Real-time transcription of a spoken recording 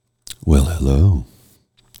Hello,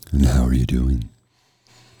 and how are you doing?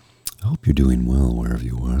 I hope you're doing well wherever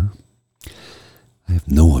you are. I have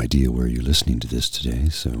no idea where you're listening to this today,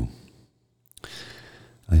 so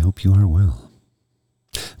I hope you are well.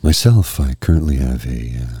 Myself, I currently have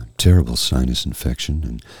a terrible sinus infection,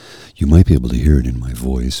 and you might be able to hear it in my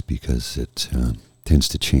voice because it tends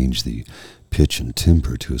to change the pitch and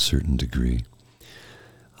timbre to a certain degree.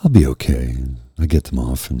 I'll be okay. I get them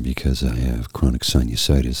often because I have chronic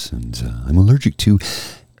sinusitis, and I'm allergic to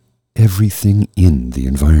everything in the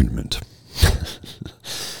environment.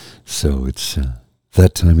 So it's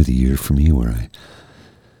that time of the year for me where I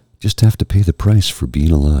just have to pay the price for being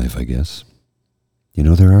alive, I guess. You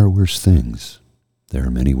know, there are worse things. There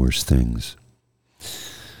are many worse things.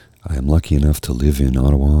 I am lucky enough to live in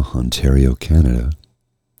Ottawa, Ontario, Canada,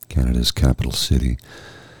 Canada's capital city,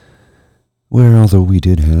 where, although we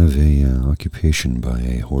did have a occupation by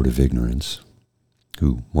a horde of ignorance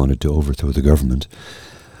who wanted to overthrow the government,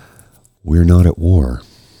 we're not at war.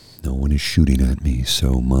 No one is shooting at me,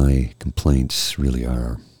 so my complaints really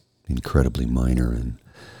are incredibly minor and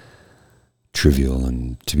trivial,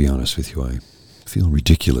 and to be honest with you, I feel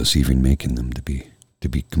ridiculous even making them to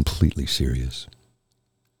be completely serious.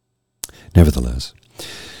 Nevertheless,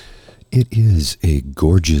 it is a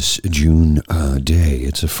gorgeous June day.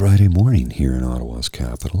 It's a Friday morning here in Ottawa's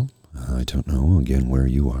capital. I don't know, again, where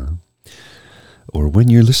you are or when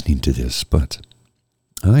you're listening to this, but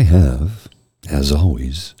I have, as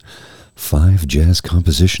always, 5 jazz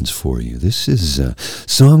compositions for you. This is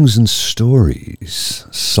Songs and Stories,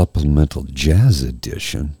 Supplemental Jazz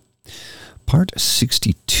Edition, Part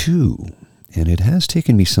 62. And it has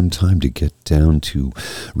taken me some time to get down to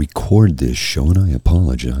record this show, and I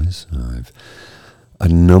apologize. I've a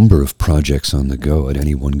number of projects on the go at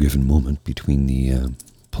any one given moment between the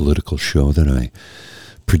political show that I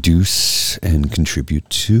produce and contribute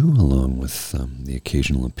to, along with the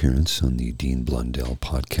occasional appearance on the Dean Blundell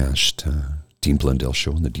podcast, Dean Blundell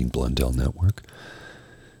Show on the Dean Blundell Network,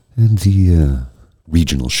 and the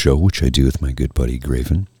regional show, which I do with my good buddy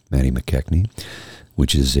Graven, Matty McKechnie,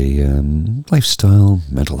 which is a lifestyle,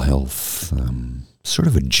 mental health, sort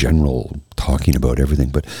of a general talking about everything,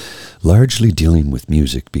 but largely dealing with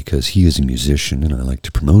music because he is a musician and I like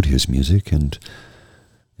to promote his music, and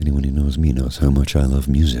anyone who knows me knows how much I love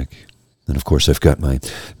music. And of course I've got my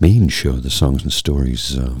main show, the Songs and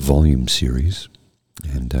Stories volume series,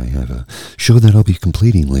 and I have a show that I'll be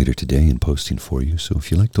completing later today and posting for you, so if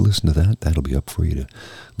you like to listen to that, that'll be up for you to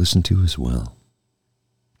listen to as well.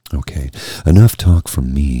 Okay, enough talk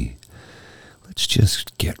from me. Let's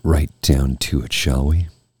just get right down to it, shall we? I'm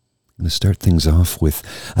going to start things off with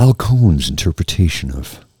Cohn's interpretation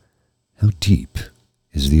of How Deep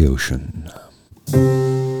is the Ocean?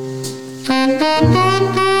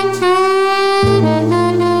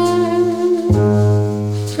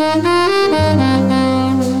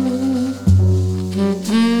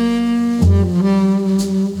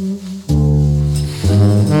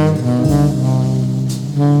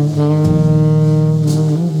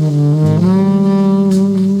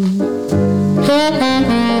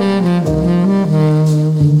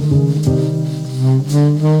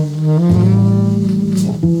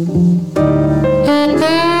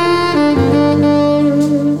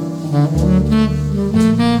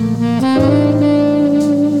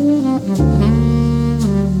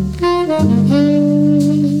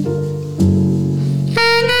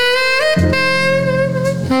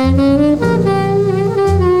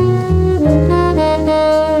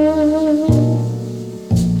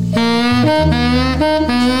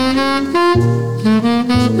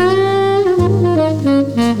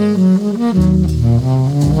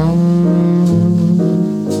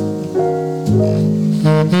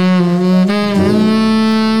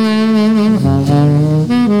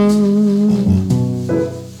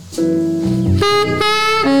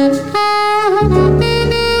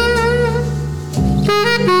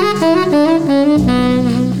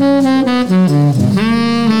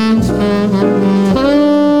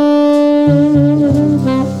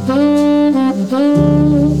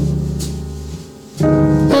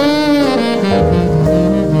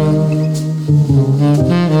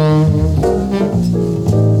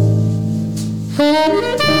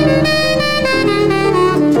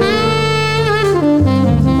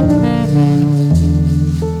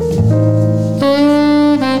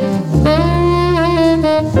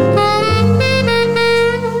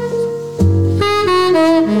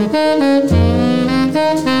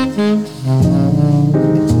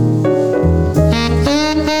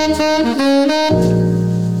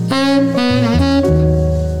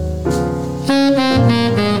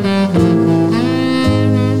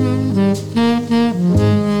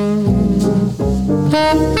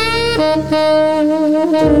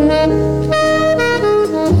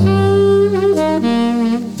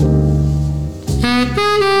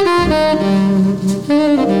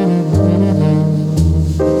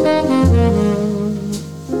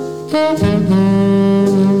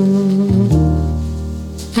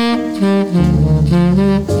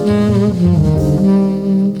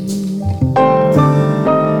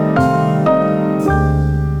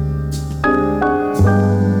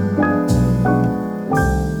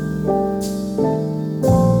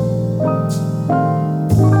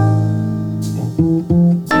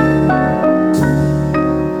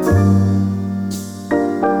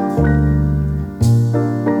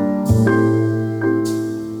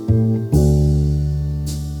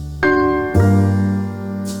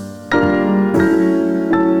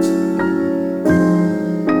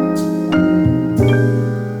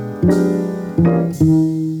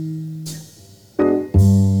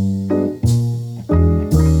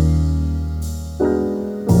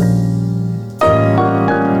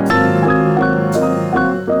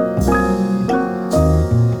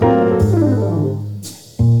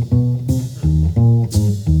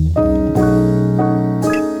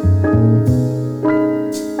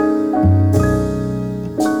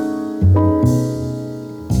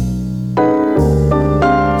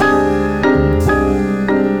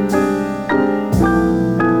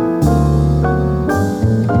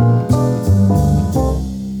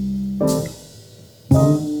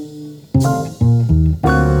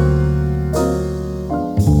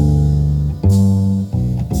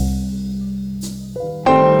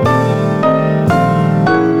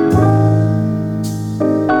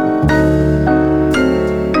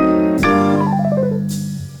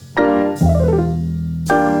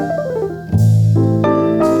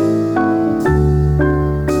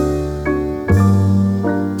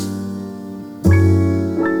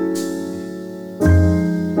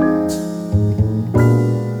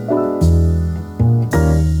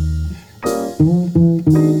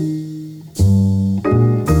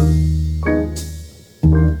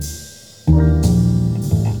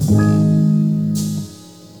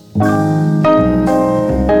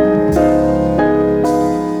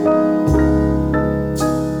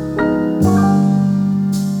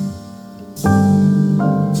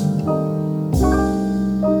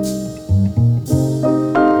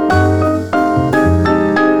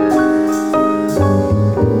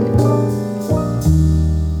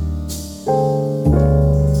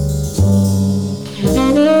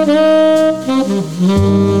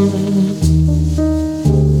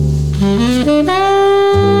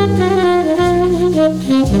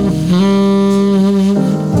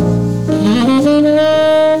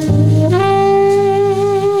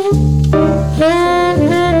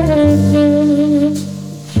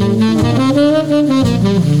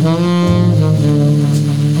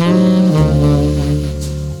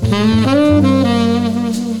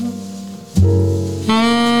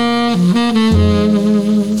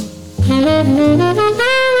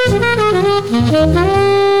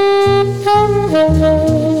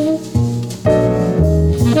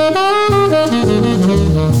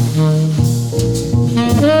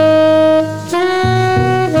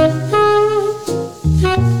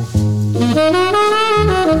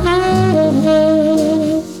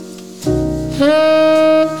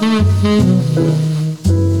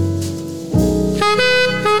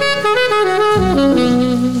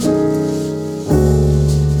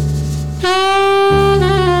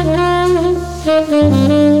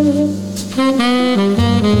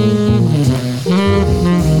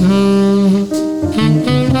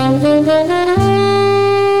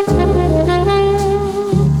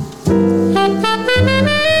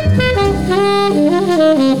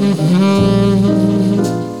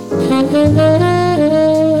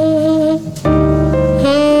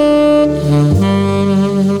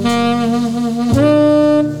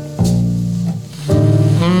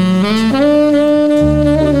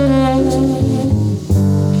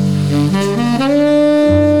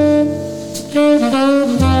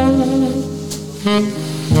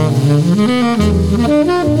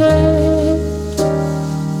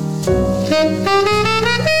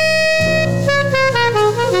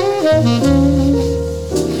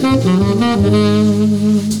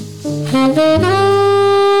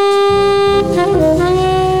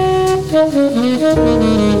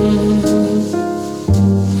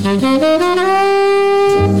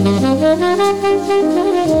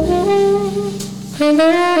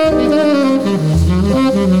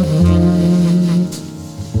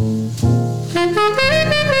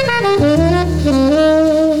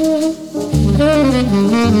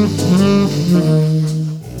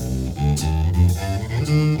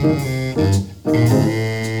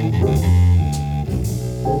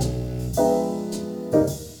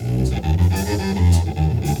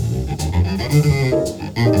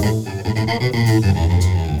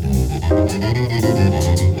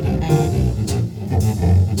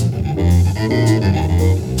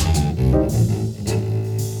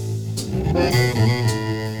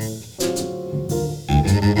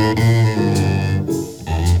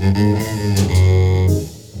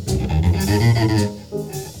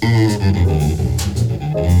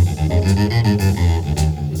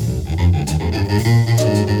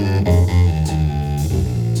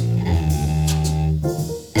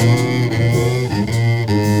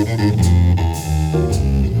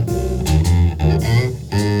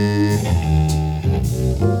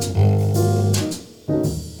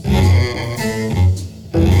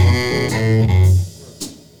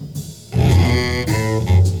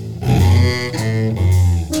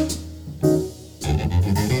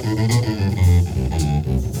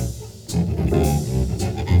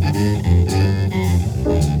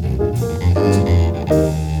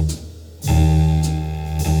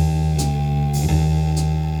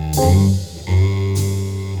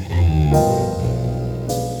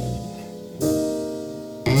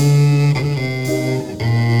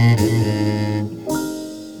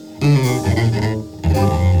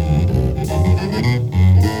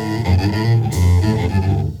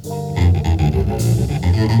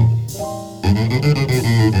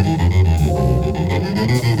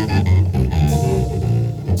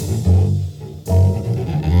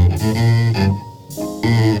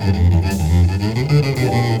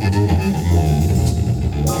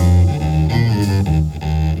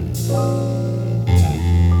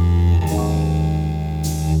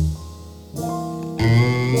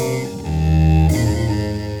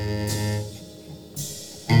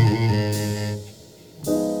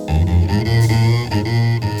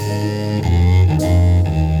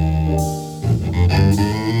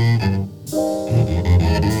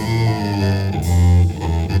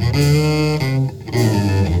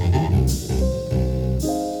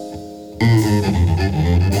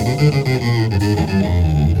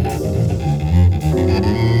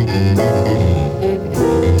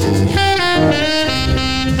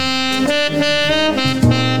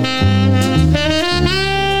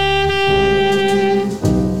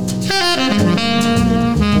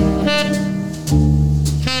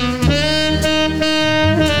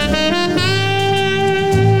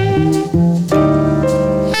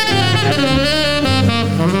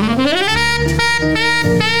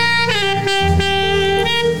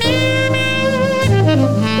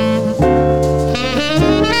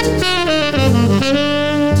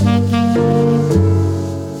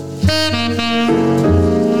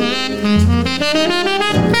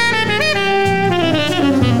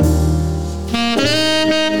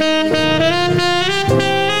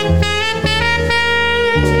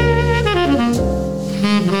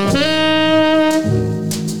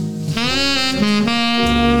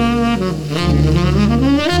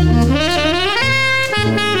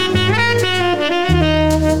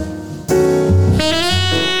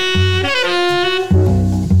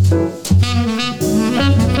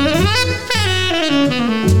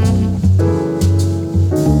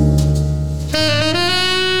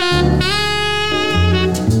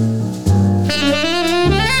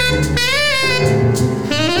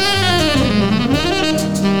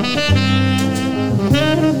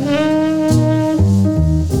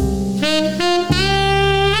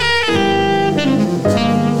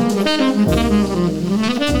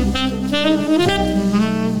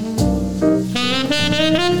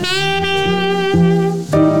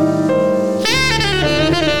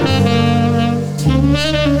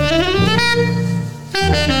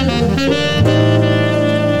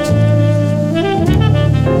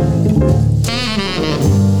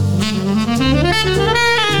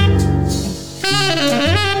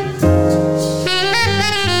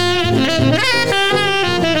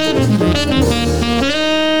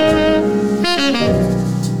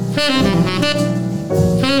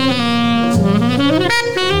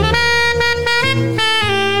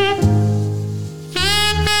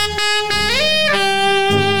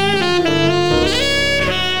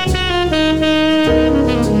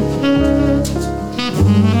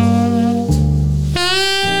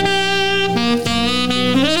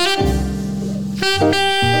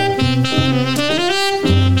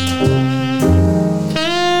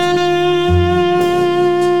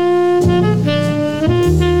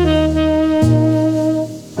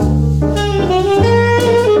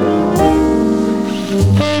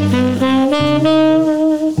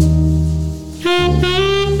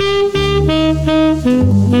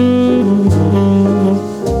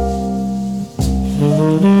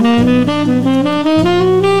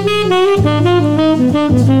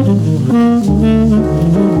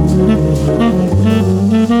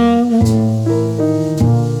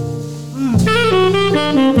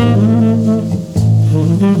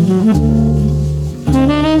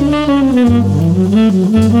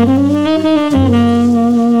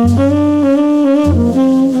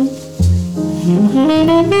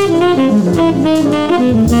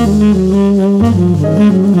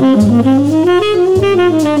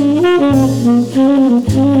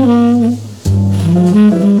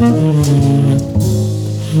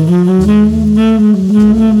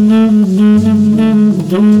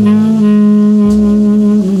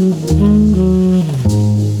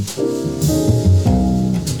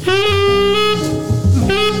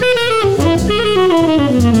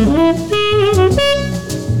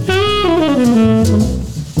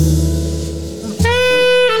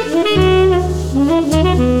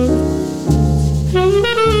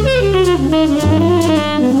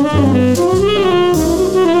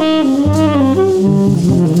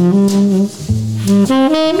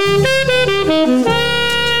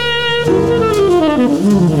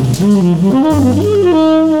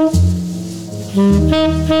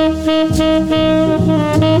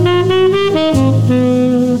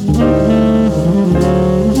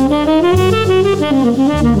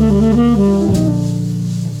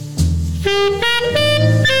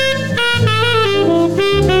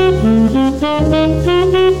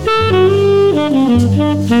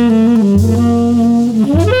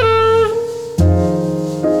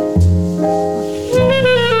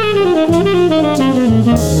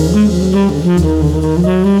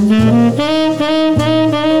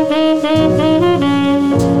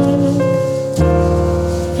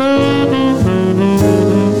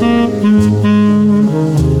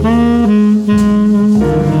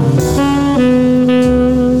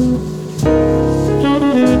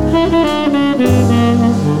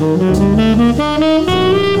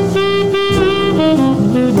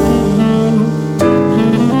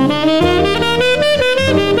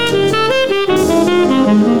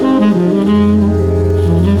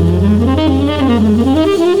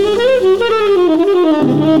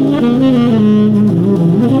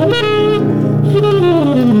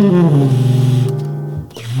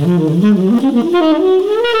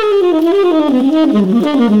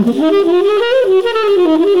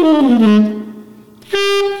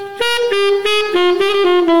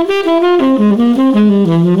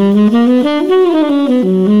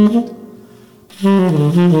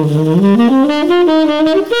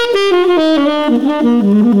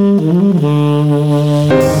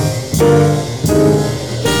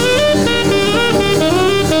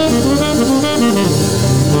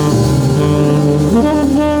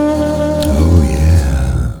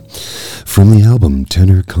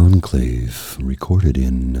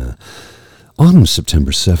 On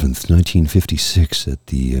September 7th, 1956, at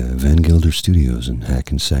the Van Gelder Studios in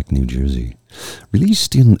Hackensack, New Jersey.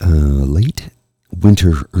 Released in late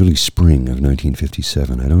winter, early spring of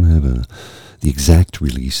 1957. I don't have the exact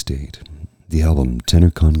release date. The album, Tenor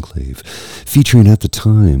Conclave, featuring at the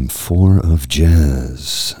time four of the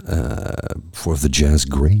jazz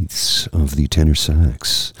greats of the tenor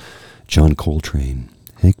sax: John Coltrane,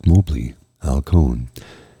 Hank Mobley, Al Cohn,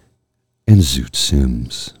 and Zoot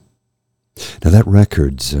Sims. Now that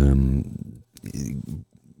record, it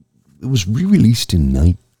was re-released in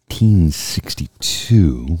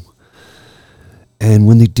 1962, and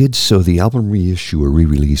when they did so, the album reissue or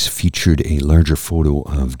re-release featured a larger photo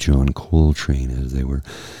of John Coltrane, as they were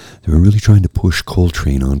really trying to push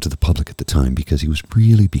Coltrane onto the public at the time because he was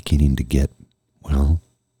really beginning to get, well,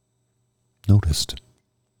 noticed.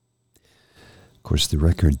 Of course, the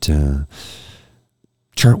record,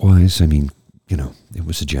 chart-wise, I mean, you know, it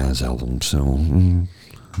was a jazz album, so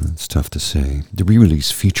it's tough to say. The re-release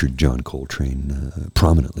featured John Coltrane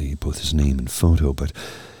prominently, both his name and photo, but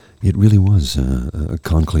it really was a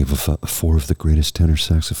conclave of four of the greatest tenor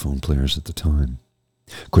saxophone players at the time.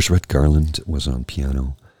 Of course, Rhett Garland was on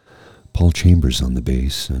piano, Paul Chambers on the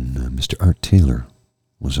bass, and Mr. Art Taylor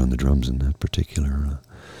was on the drums in that particular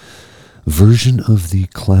version of the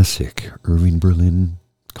classic Irving Berlin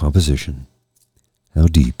composition, How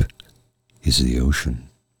Deep Is the Ocean.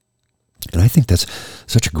 And I think that's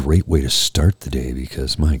such a great way to start the day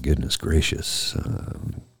because, my goodness gracious,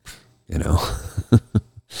 you know,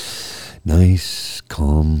 nice,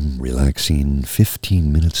 calm, relaxing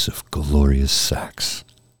 15 minutes of glorious sax.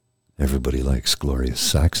 Everybody likes glorious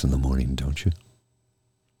sax in the morning, don't you?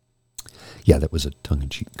 Yeah, that was a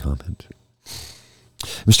tongue-in-cheek comment.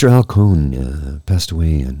 Mr. Al Cohn passed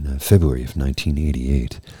away in February of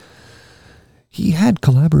 1988. He had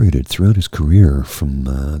collaborated throughout his career from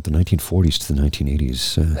the 1940s to the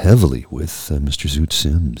 1980s heavily with Mr. Zoot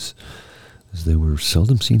Sims, as they were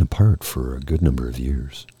seldom seen apart for a good number of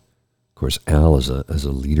years. Of course, Al, as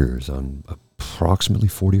a leader, is on approximately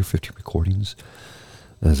 40 or 50 recordings.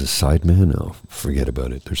 As a sideman, oh, forget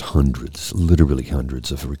about it. There's hundreds, literally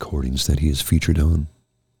hundreds of recordings that he is featured on.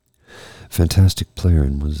 Fantastic player,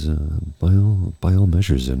 and was by all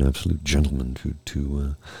measures an absolute gentleman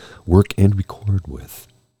to work and record with.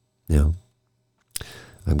 Now,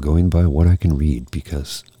 I'm going by what I can read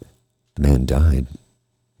because the man died,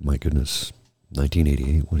 my goodness,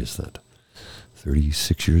 1988, what is that,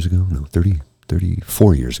 36 years ago? No,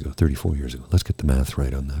 34 years ago, 34 years ago. Let's get the math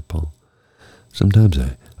right on that, Paul. Sometimes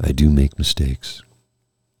I do make mistakes.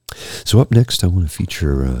 So up next, I want to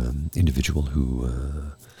feature an individual who...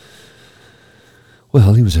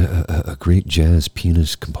 well, he was a great jazz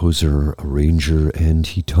pianist, composer, arranger, and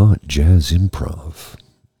he taught jazz improv.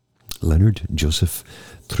 Leonard Joseph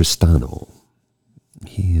Tristano.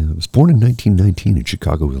 He was born in 1919 in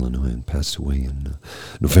Chicago, Illinois, and passed away in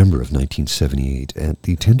November of 1978 at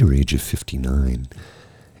the tender age of 59.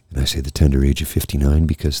 And I say the tender age of 59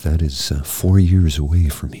 because that is 4 years away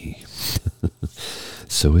from me.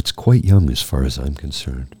 So it's quite young as far as I'm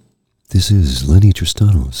concerned. This is Lennie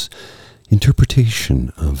Tristano's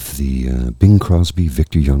interpretation of the Bing Crosby,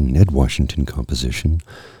 Victor Young, Ned Washington composition,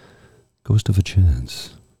 Ghost of a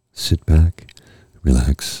Chance. Sit back,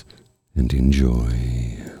 relax, and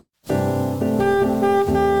enjoy.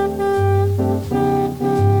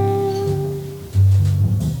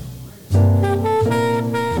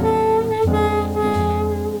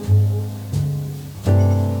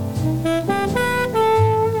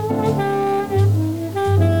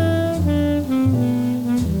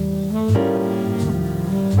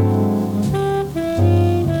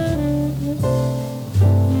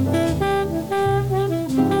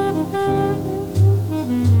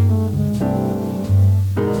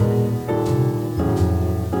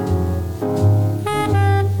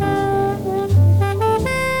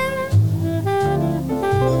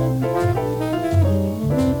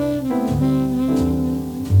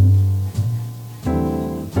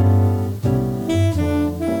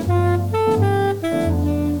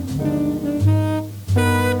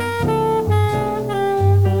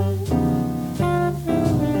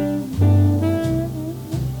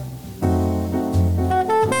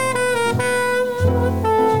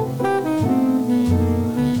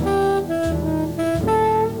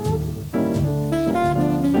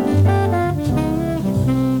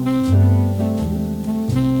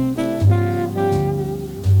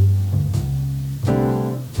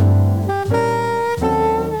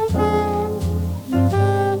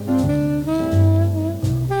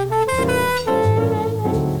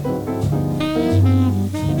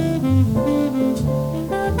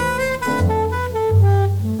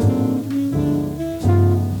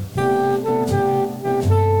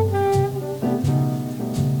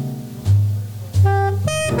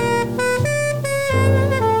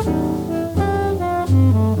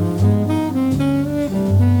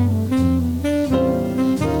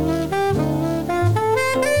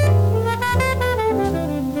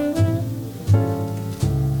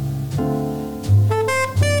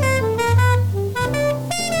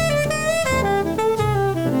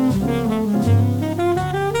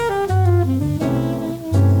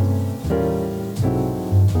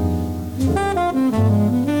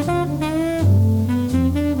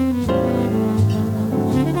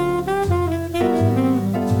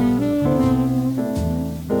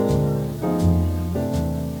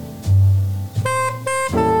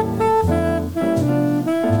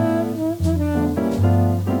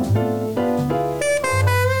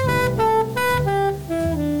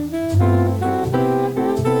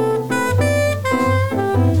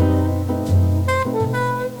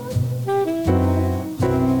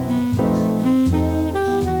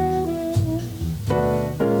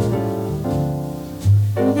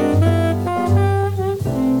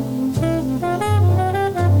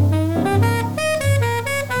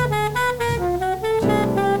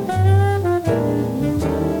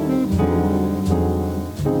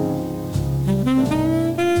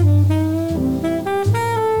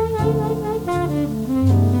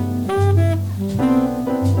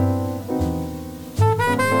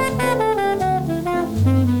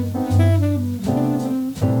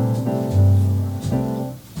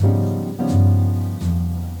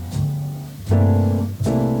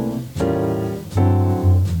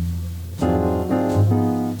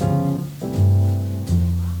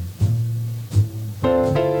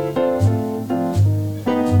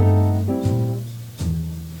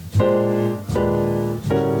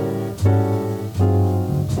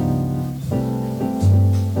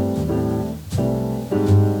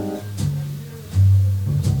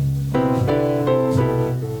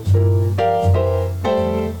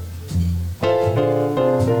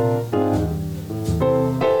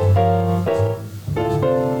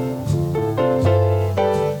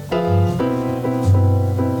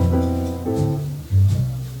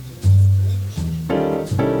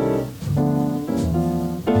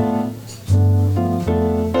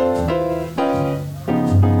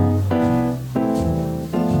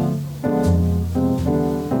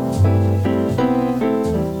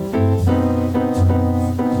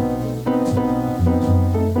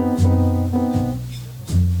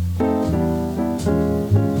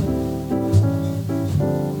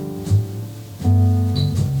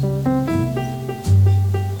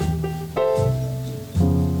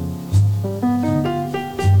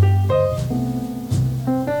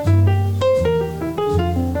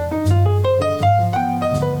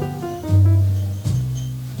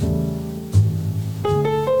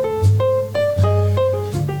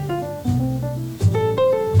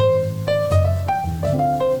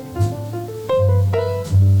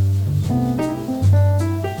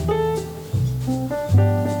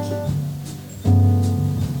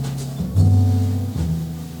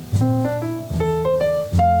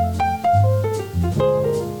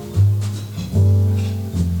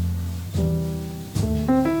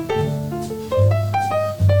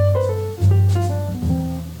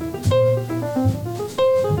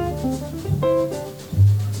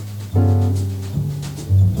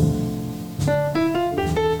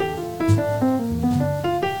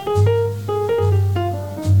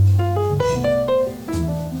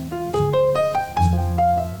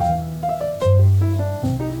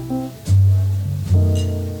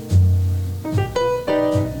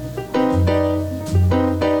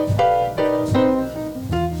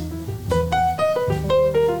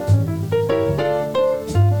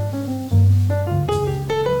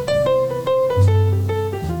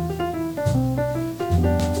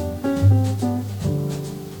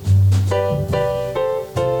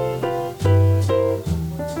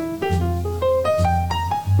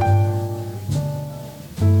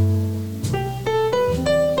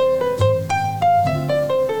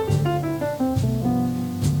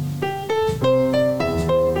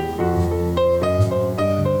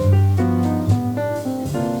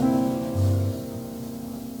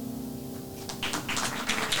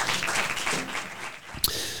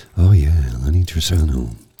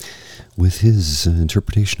 Tristano with his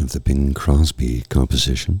interpretation of the Bing Crosby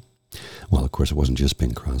composition. Well, of course, it wasn't just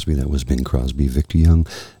Bing Crosby. That was Bing Crosby, Victor Young,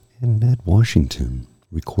 and Ned Washington,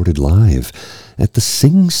 recorded live at the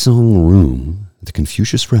Sing Song Room at the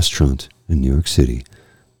Confucius Restaurant in New York City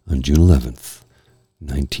on June 11th,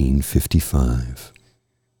 1955.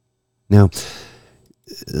 Now,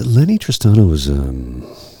 Lennie Tristano was a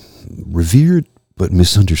revered but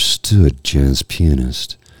misunderstood jazz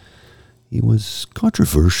pianist. He was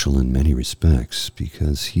controversial in many respects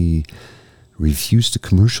because he refused to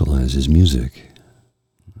commercialize his music.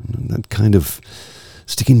 And that kind of,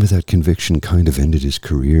 sticking with that conviction kind of ended his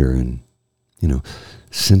career and,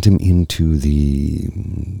 sent him into the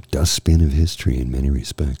dustbin of history in many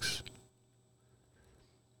respects.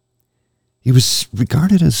 He was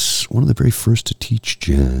regarded as one of the very first to teach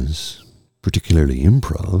jazz, particularly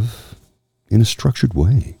improv, in a structured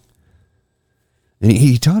way. And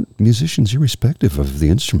he taught musicians irrespective of the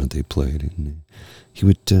instrument they played. And he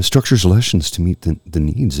would structure his lessons to meet the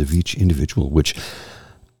needs of each individual, which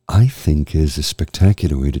I think is a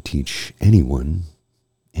spectacular way to teach anyone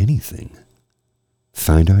anything.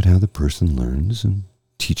 Find out how the person learns and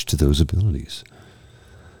teach to those abilities.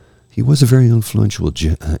 He was a very influential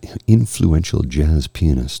jazz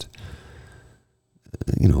pianist.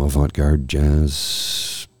 Avant-garde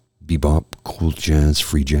jazz, bebop, cool jazz,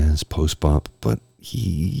 free jazz, post-bop, but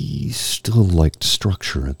he still liked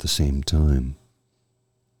structure at the same time.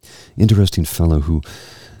 Interesting fellow who,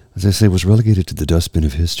 as I say, was relegated to the dustbin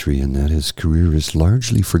of history, and that his career is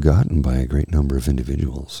largely forgotten by a great number of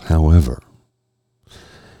individuals. However,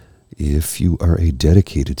 if you are a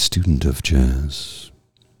dedicated student of jazz,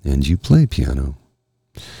 and you play piano,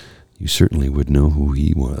 you certainly would know who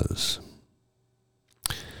he was.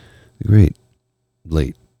 The great,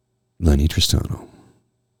 late Lennie Tristano.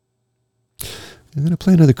 I'm going to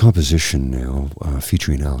play another composition now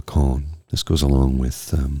featuring Cohn. This goes along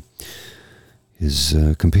with his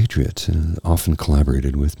compatriot, often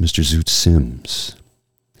collaborated with Mr. Zoot Sims.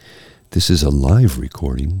 This is a live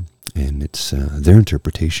recording, and it's their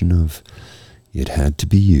interpretation of It Had to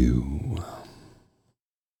Be You.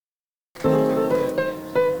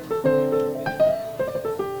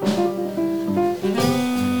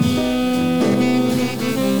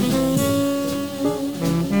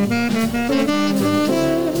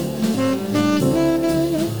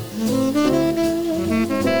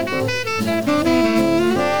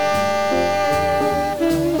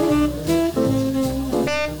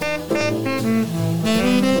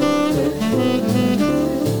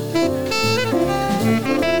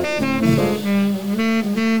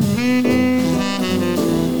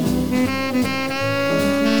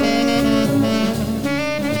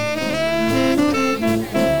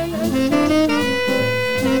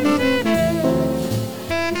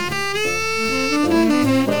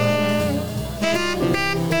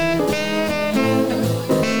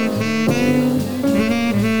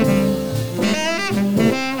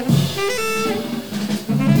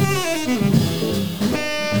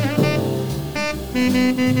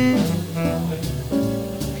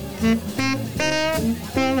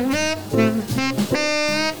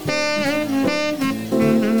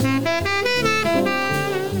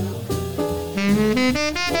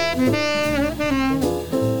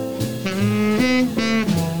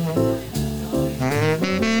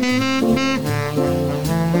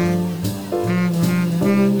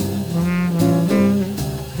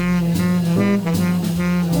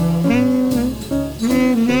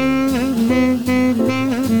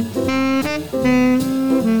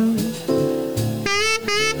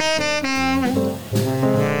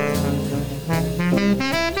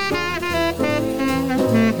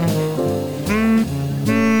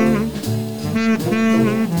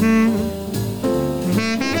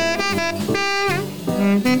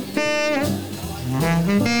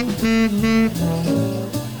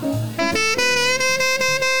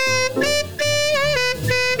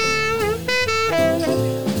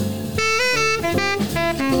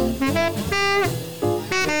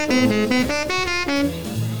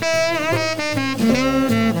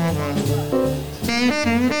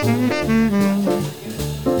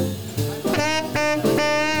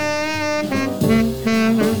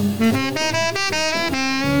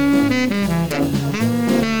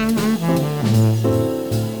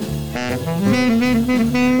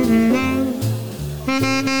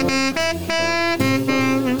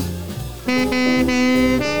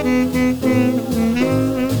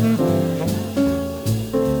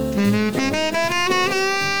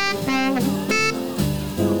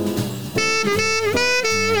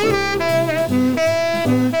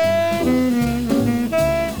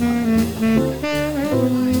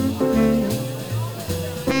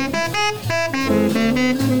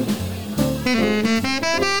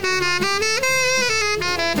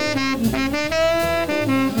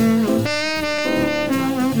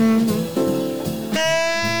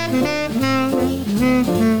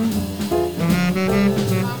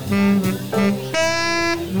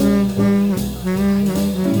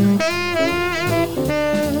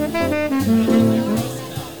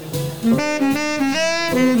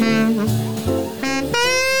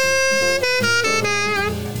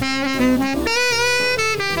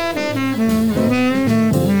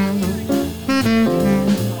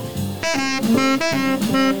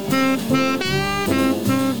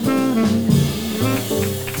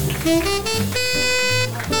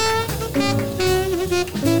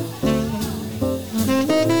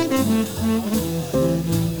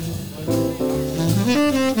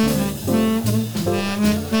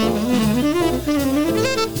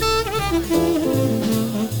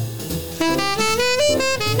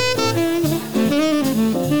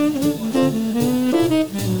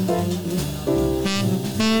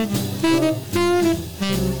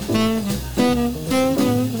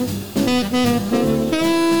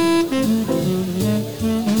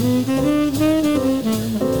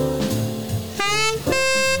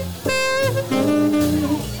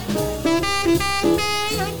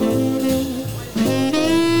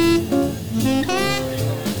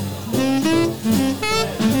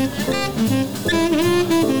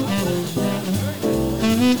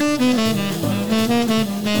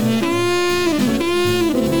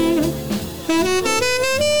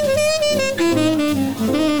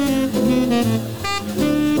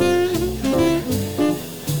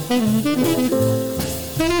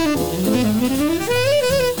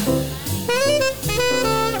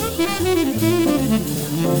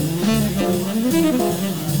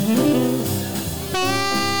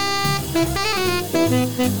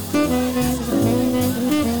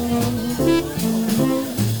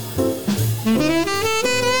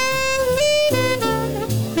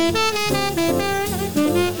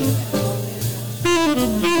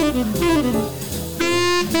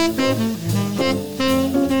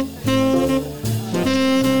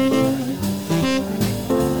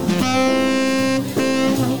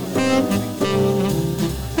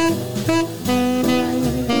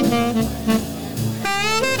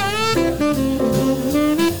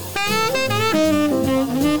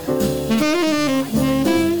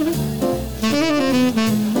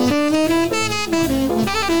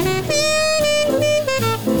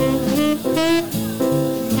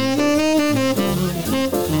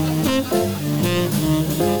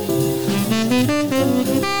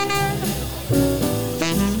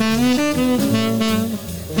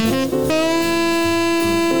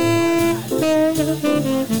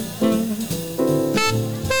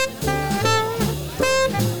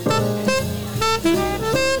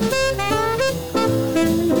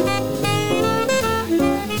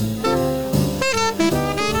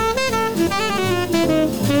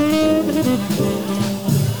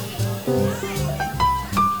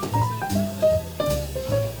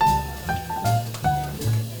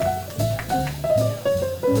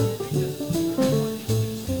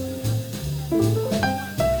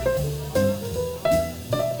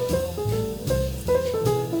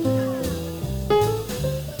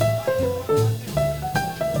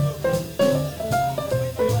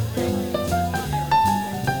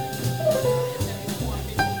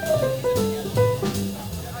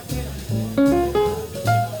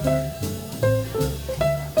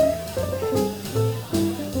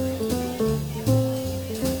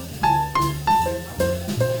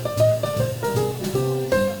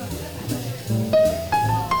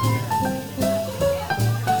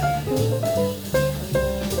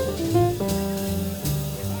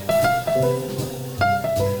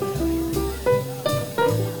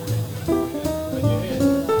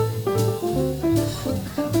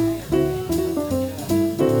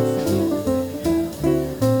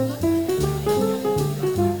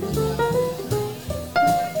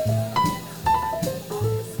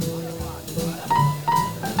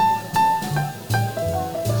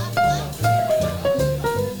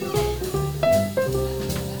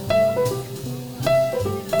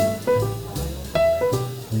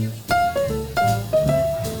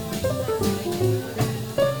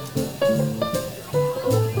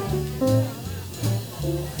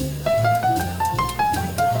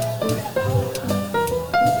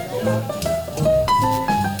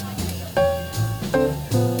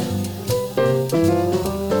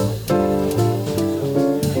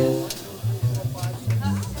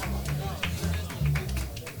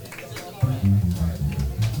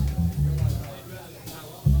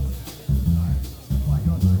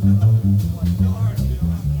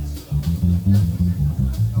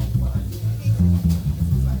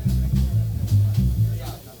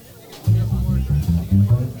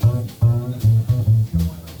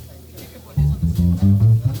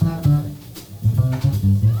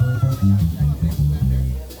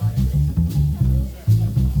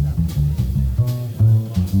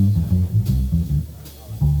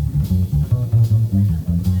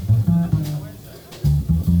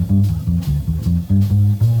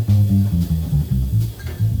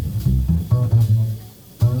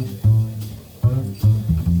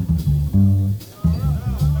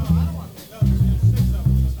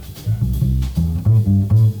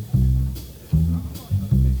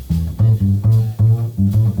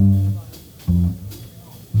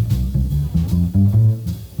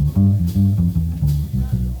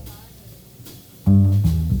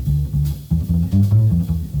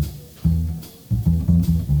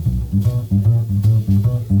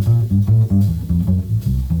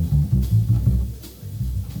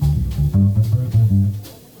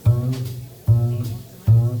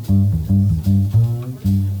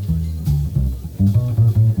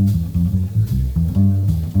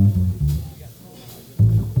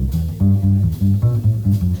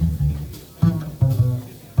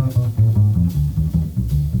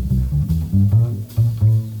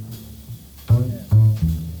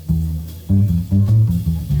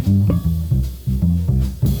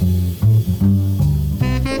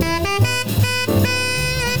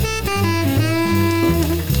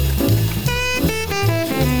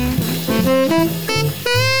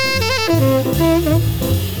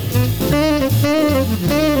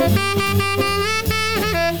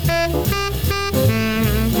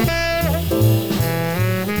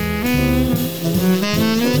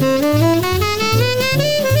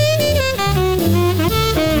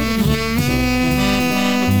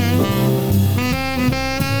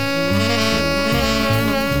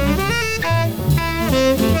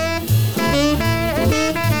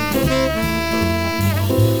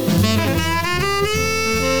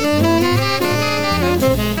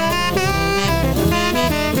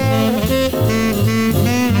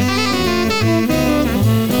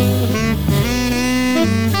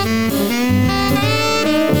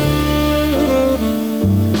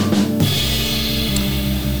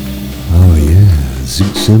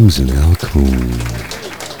 Zoot Sims and Cohn.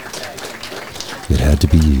 It Had to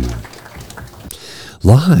Be You.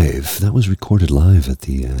 Live, that was recorded live at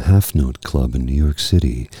the Half Note Club in New York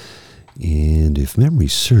City. And if memory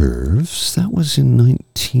serves, that was in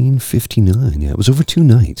 1959. Yeah, it was over 2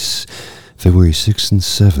 nights, February 6th and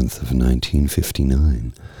 7th of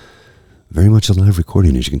 1959. Very much a live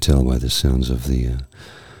recording, as you can tell by the sounds of the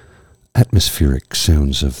atmospheric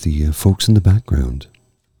sounds of the folks in the background.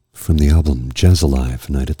 From the album Jazz Alive,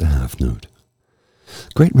 Night at the Half Note.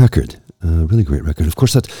 Great record, really great record. Of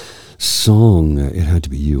course, that song, It Had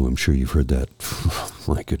to Be You, I'm sure you've heard that,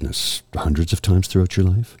 my goodness, hundreds of times throughout your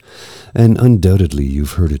life. And undoubtedly,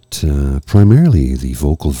 you've heard it primarily the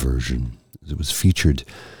vocal version. It was featured,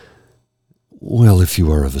 well, if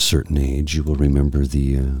you are of a certain age, you will remember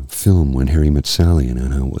the film When Harry Met Sally,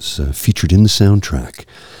 and how it was featured in the soundtrack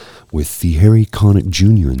with the Harry Connick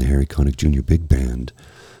Jr. and the Harry Connick Jr. Big Band,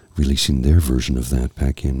 releasing their version of that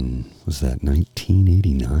back in, was that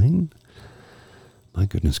 1989? My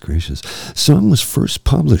goodness gracious. Song was first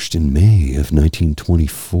published in May of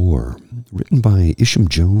 1924, written by Isham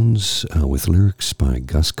Jones with lyrics by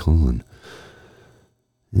Gus Cohn.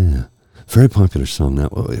 Yeah, very popular song. Now,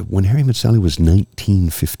 When Harry Met Sally was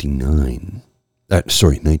 1959.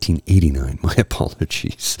 1989, my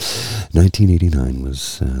apologies. 1989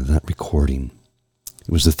 was that recording.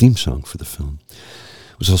 It was the theme song for the film.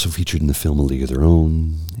 It was also featured in the film A League of Their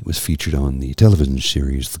Own. It was featured on the television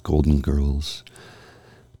series The Golden Girls.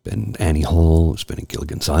 Been Annie Hall. It's been in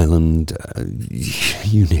Gilligan's Island.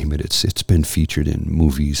 You name it. It's been featured in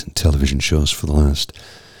movies and television shows for the last,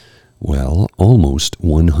 well, almost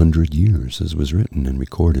 100 years, as it was written and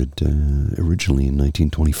recorded originally in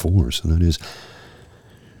 1924. So that is,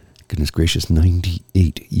 goodness gracious,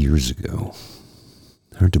 98 years ago.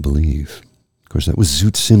 Hard to believe. Of course, that was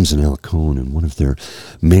Zoot Sims and Cohn, and one of their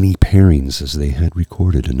many pairings, as they had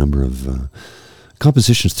recorded a number of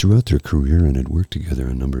compositions throughout their career and had worked together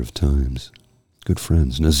a number of times. Good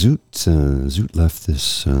friends. Now, Zoot left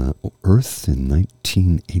this earth in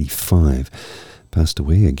 1985, passed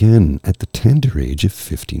away again at the tender age of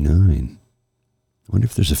 59. I wonder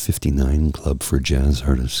if there's a 59 club for jazz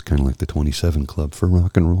artists, kind of like the 27 club for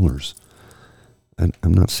rock and rollers. And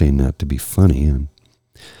I'm not saying that to be funny. I'm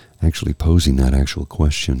actually posing that actual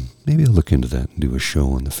question. Maybe I'll look into that and do a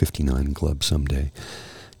show on the 59 Club someday,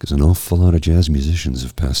 because an awful lot of jazz musicians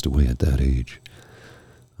have passed away at that age.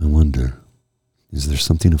 I wonder, is there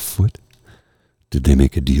something afoot? Did they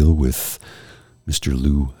make a deal with Mr.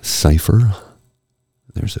 Lou Cypher?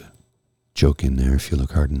 There's a joke in there if you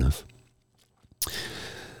look hard enough.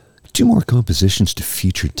 2 more compositions to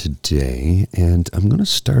feature today, and I'm going to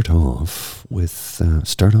start off with,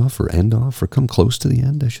 end off, or come close to the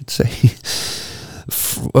end, I should say.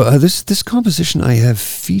 This composition I have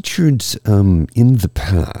featured in the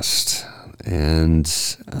past, and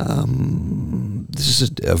this is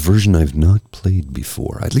a version I've not played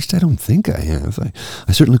before. At least I don't think I have.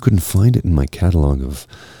 I certainly couldn't find it in my catalog of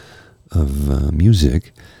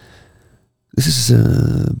music. This is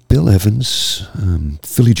Bill Evans,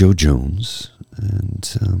 Philly Joe Jones, and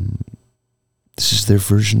this is their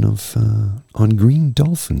version of On Green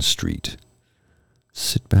Dolphin Street.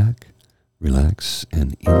 Sit back, relax,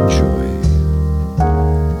 and enjoy.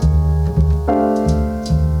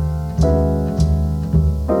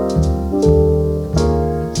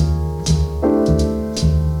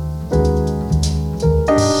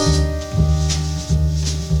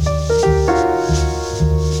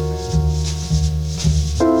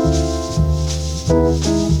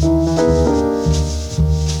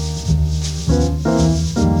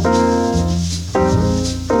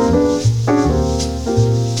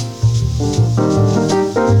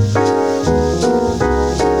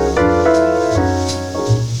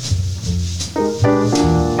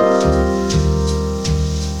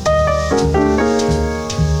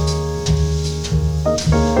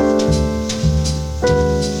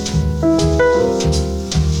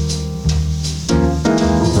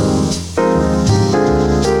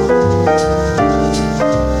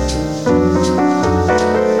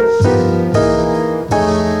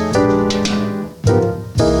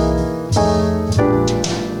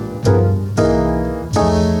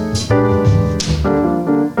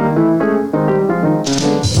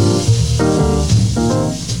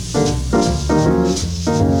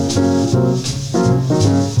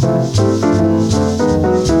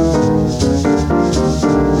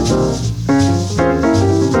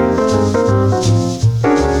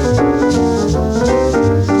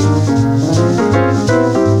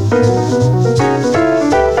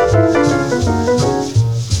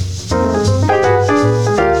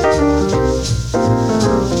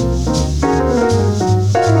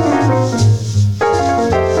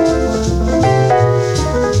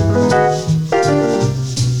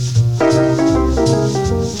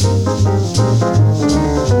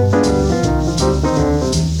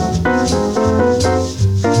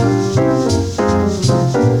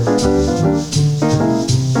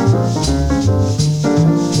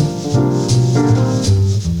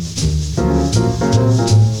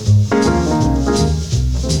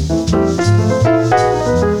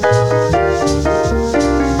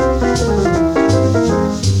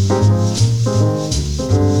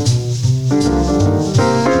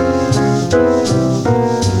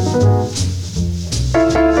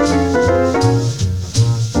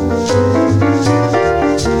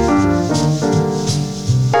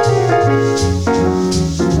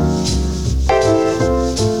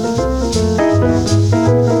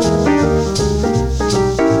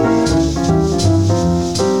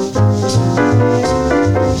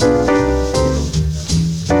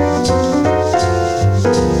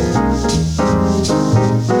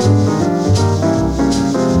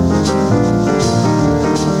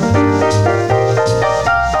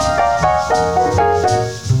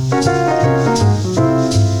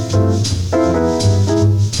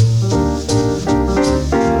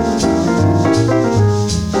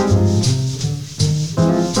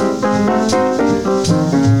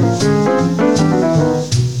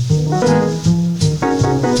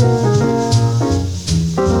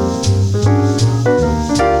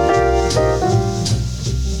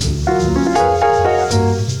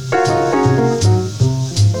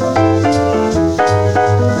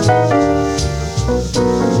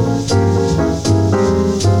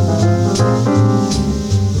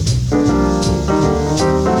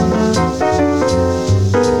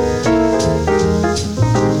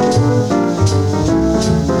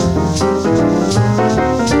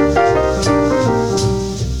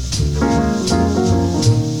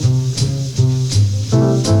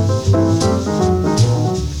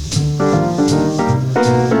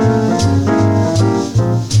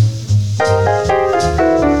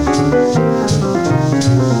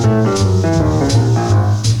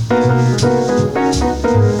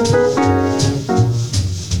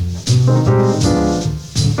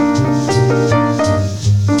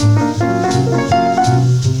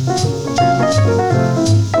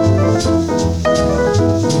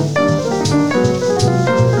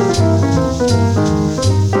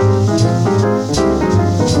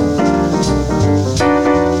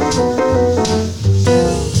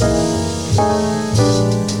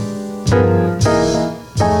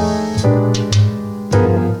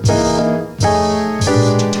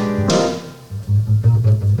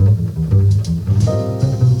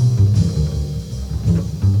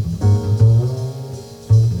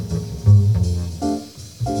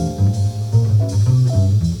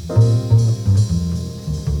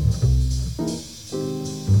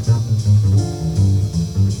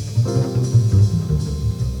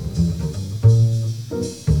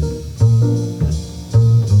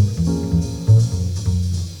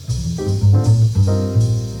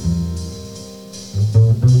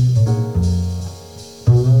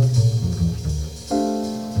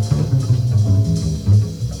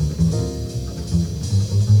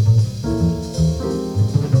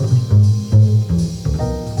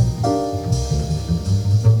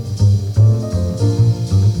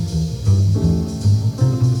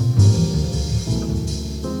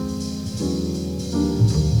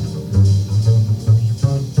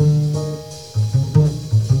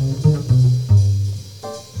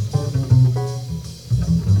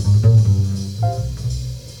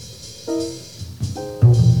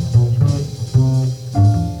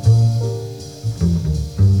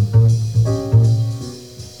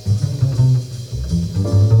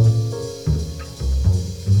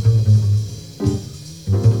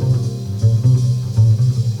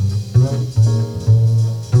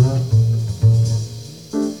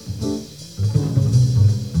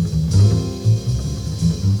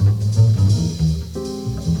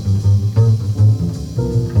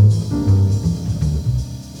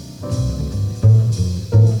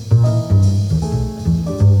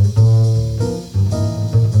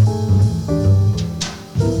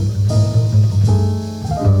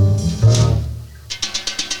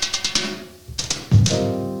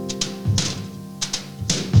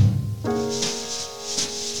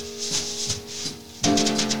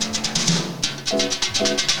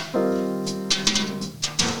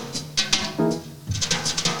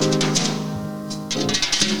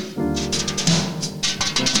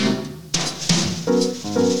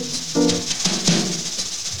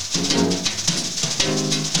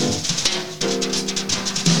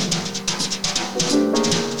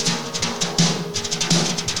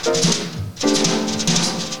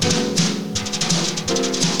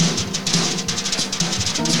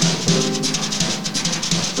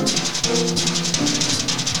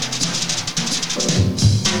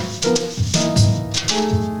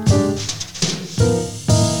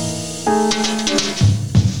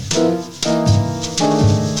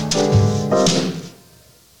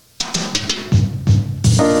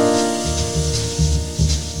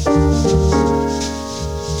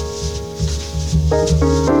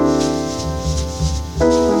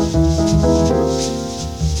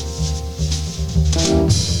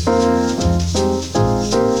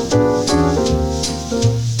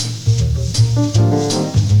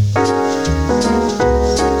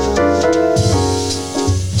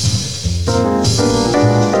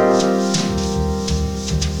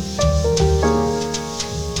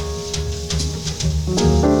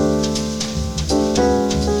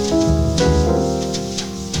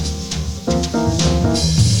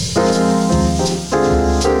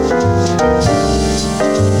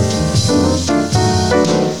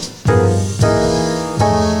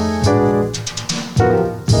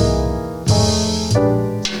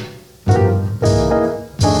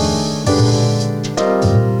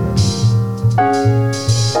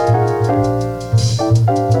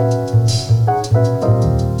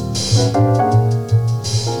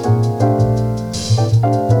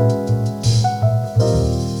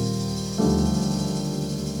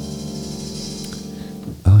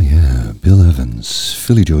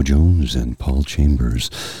 Philly Joe Jones and Paul Chambers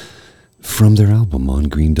from their album On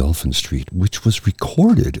Green Dolphin Street, which was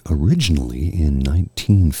recorded originally in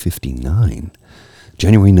 1959.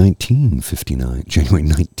 January 19th,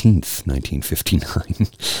 1959,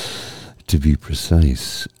 to be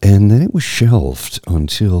precise. And then it was shelved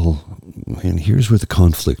until, and here's where the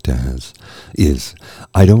conflict is.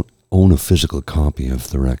 I don't own a physical copy of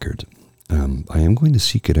the record. I am going to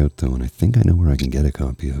seek it out, though, and I think I know where I can get a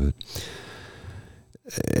copy of it.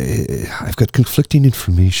 I've got conflicting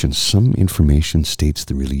information. Some information states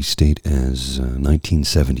the release date as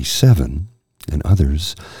 1977, and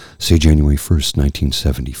others say January 1st,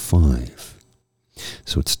 1975.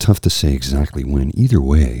 So it's tough to say exactly when. Either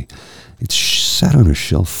way, it's sat on a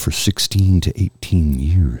shelf for 16 to 18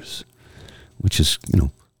 years, which is,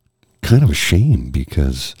 kind of a shame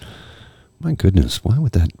because, my goodness, why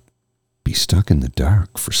would that be stuck in the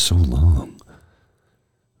dark for so long?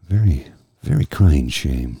 Very, very crying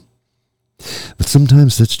shame. But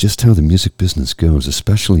sometimes that's just how the music business goes,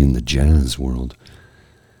 especially in the jazz world.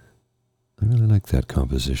 I really like that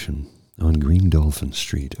composition, On Green Dolphin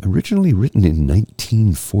Street, originally written in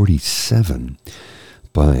 1947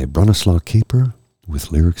 by Bronislaw Kaper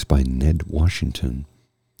with lyrics by Ned Washington.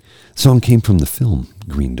 The song came from the film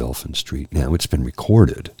Green Dolphin Street. Now, it's been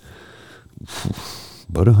recorded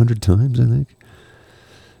about 100 times, I think.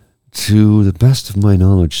 To the best of my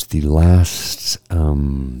knowledge, the last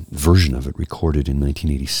version of it recorded in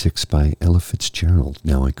 1986 by Ella Fitzgerald.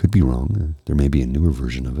 Now, I could be wrong. There may be a newer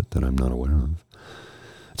version of it that I'm not aware of.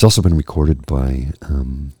 It's also been recorded by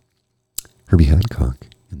Herbie Hancock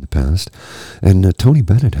in the past. And Tony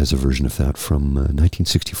Bennett has a version of that from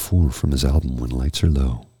 1964 from his album When Lights Are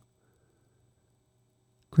Low.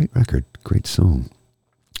 Great record, great song,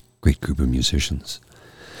 great group of musicians.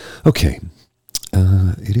 Okay.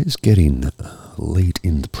 It is getting late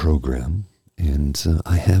in the program, and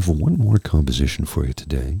I have one more composition for you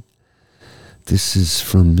today. This is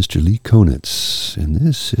from Mr. Lee Konitz, and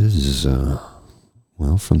this is,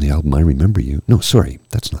 from the album I Remember You. No, sorry,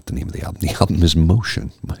 that's not the name of the album. The album is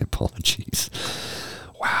Motion. My apologies.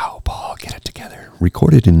 Wow, Paul, get it together.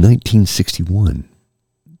 Recorded in 1961.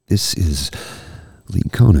 This is Lee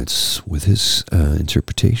Konitz with his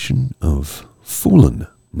interpretation of Foolin'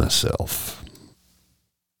 Myself.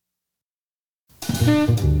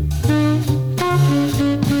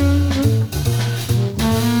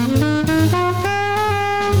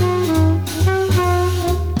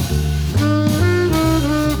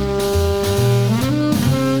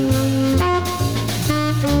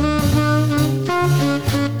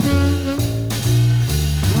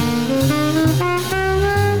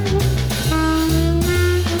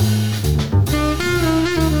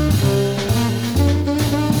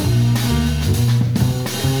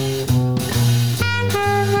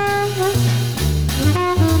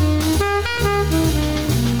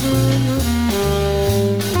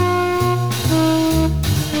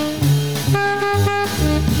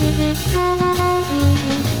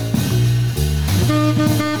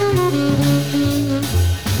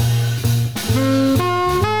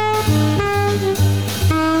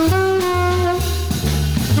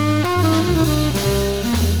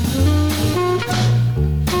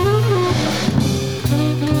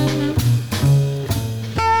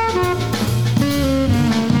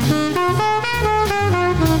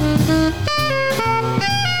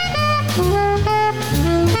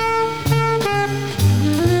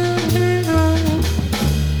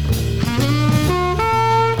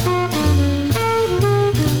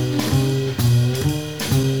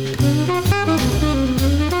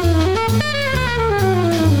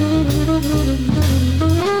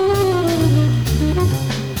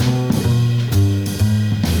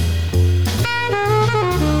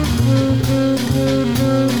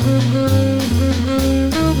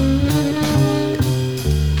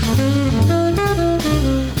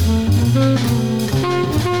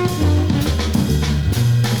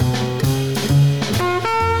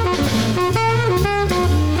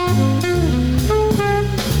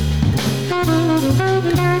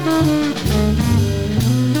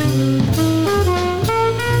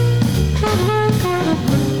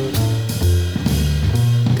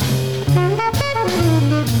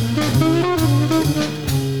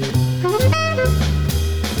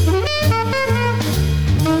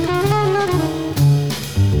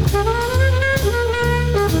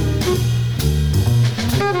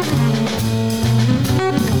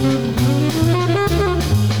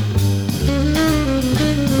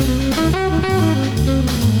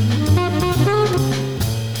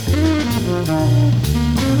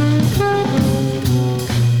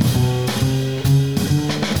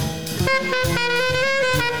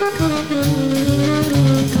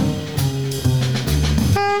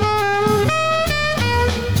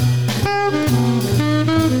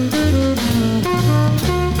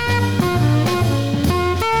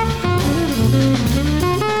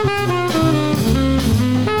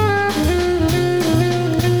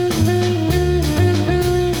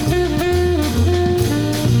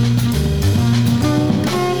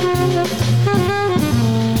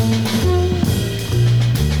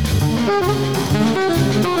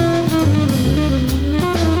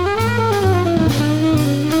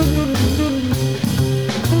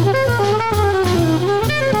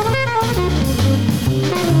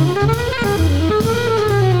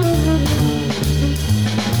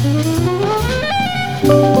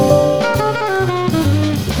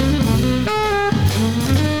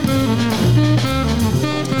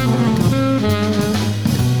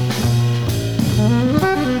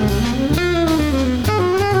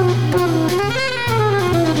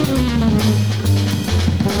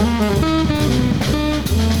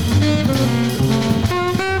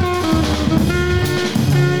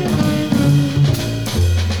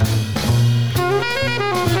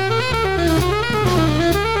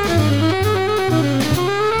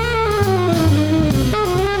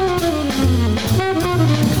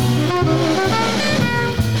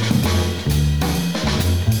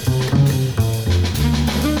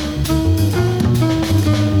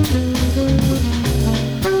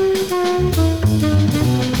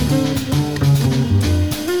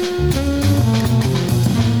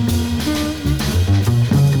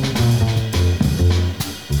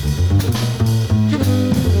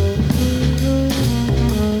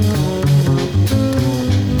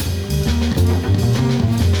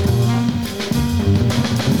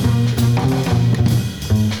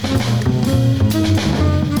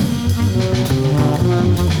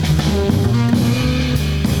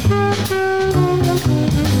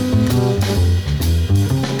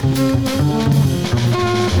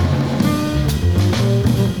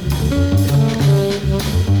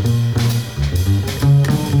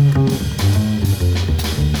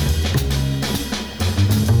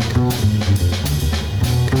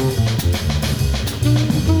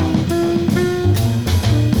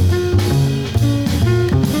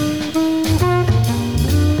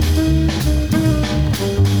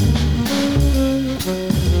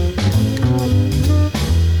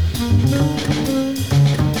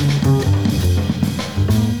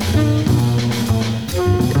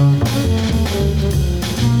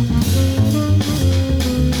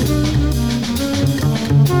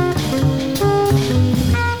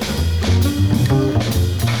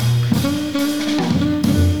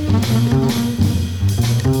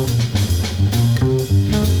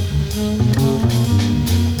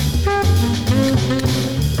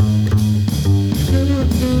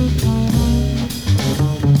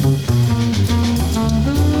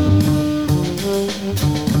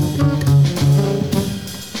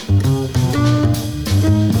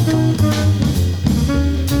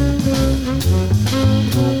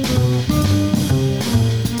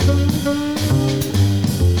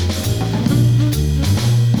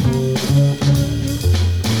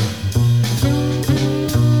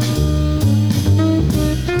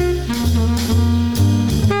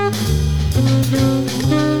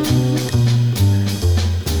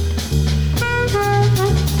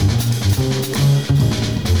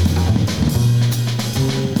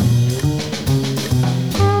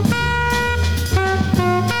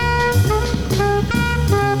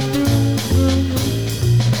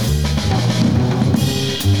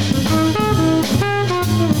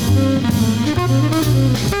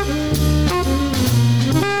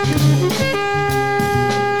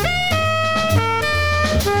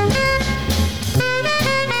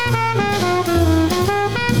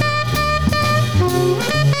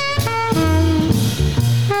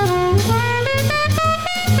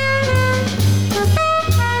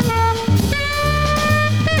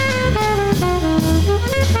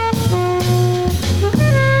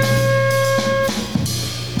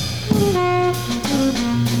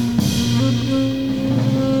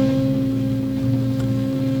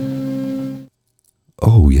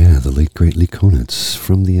 Yeah, the late great Lee Konitz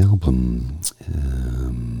from the album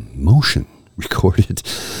Motion, recorded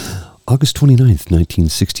August 29th,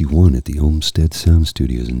 1961 at the Olmsted Sound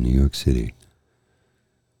Studios in New York City.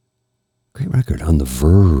 Great record on the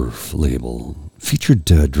Verve label. Featured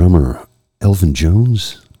drummer Elvin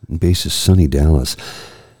Jones and bassist Sonny Dallas.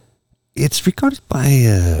 It's regarded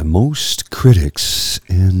by most critics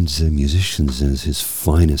and musicians as his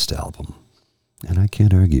finest album. And I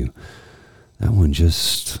can't argue. That one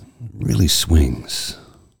just really swings.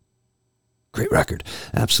 Great record.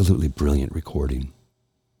 Absolutely brilliant recording.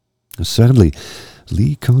 Sadly,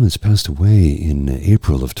 Lee Konitz passed away in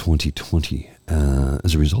April of 2020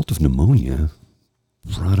 as a result of pneumonia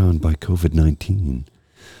brought on by COVID-19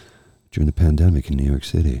 during the pandemic in New York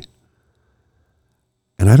City.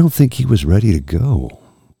 And I don't think he was ready to go.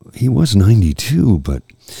 He was 92, but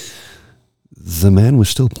the man was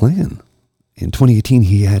still playing. In 2018,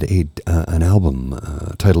 he had an album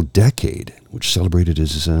titled Decade, which celebrated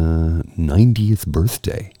his 90th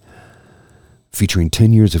birthday, featuring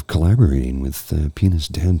 10 years of collaborating with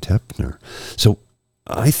pianist Dan Tepner. So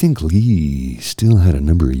I think Lee still had a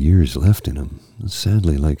number of years left in him.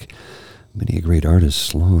 Sadly, like many a great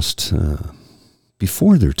artist lost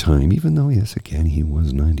before their time, even though, yes, again, he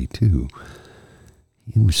was 92,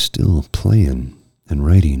 he was still playing and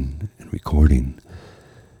writing and recording.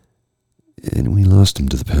 And we lost him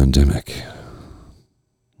to the pandemic,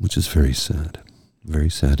 which is very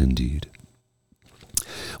sad indeed.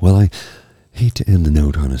 Well, I hate to end the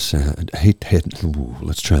note on a sad,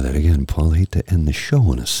 let's try that again, Paul. I hate to end the show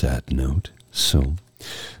on a sad note, so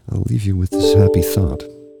I'll leave you with this happy thought.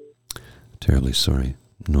 Terribly sorry,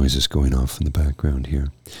 noises going off in the background here.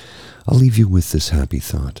 I'll leave you with this happy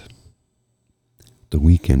thought. The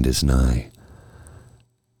weekend is nigh,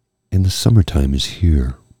 and the summertime is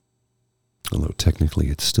here. Although technically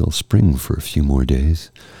it's still spring for a few more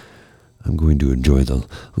days, I'm going to enjoy the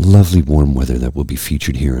lovely warm weather that will be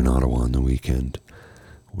featured here in Ottawa on the weekend.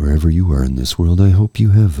 Wherever you are in this world, I hope you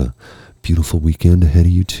have a beautiful weekend ahead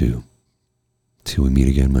of you too. Till we meet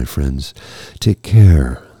again, my friends, take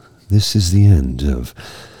care. This is the end of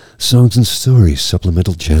Songs and Stories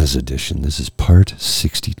Supplemental Jazz Edition. This is part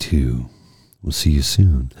 62. We'll see you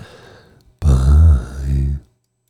soon. Bye.